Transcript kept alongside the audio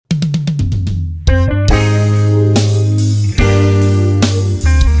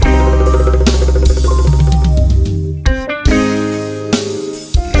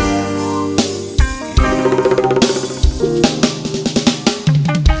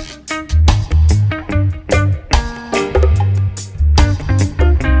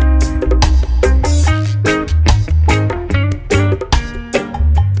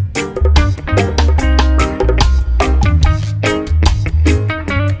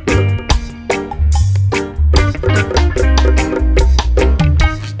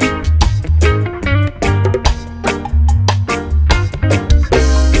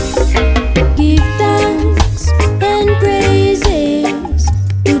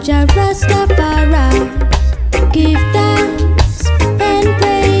Jah Rastafari. Give thanks and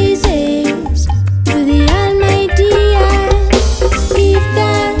praises to the Almighty. Give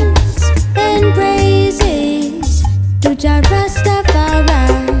thanks and praises to Jah Rastafari.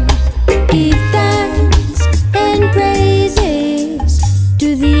 Give thanks and praises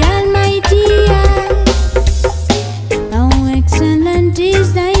to the Almighty. How excellent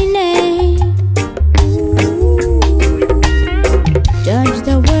is thy name. Judge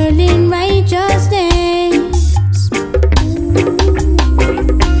the world in righteousness.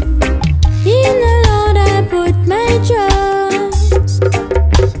 In the Lord I put my trust.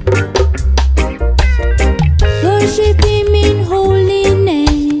 Worship Him in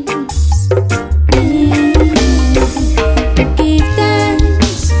holiness. Give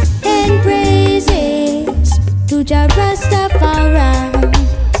thanks and praises to Jah Rastafari.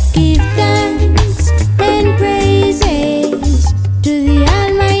 Give thanks and praises to the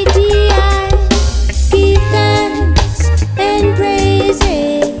Almighty. Give thanks and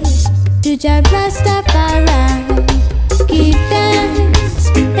praises to Jah Rastafari. Give thanks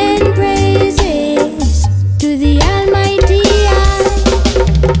and praises to the Almighty.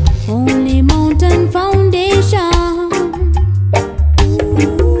 Holy mountain foundation,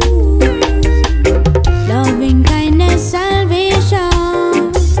 loving kindness, salvation.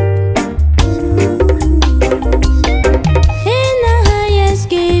 In the highest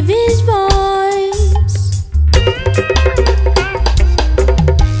gave His voice.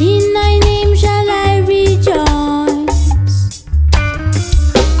 In thy name shall I rejoice.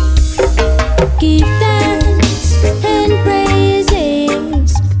 Give thanks and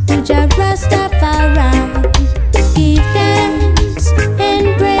praises to Jah Rastafari. Give thanks and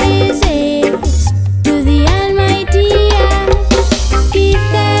praises to the Almighty. Give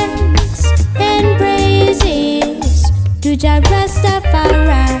thanks and praises to Jah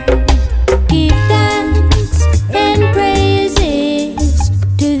Rastafari. Give thanks and praises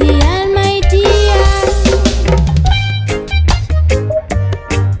to the Almighty.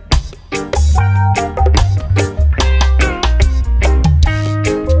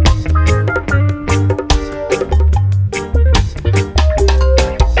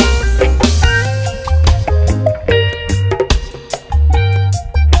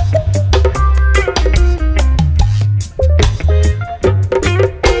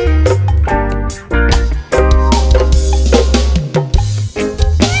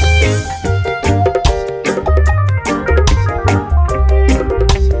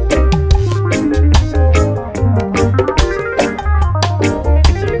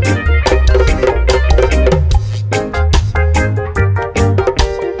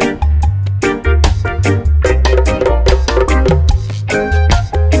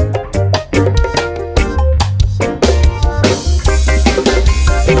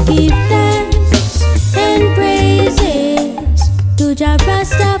 Give thanks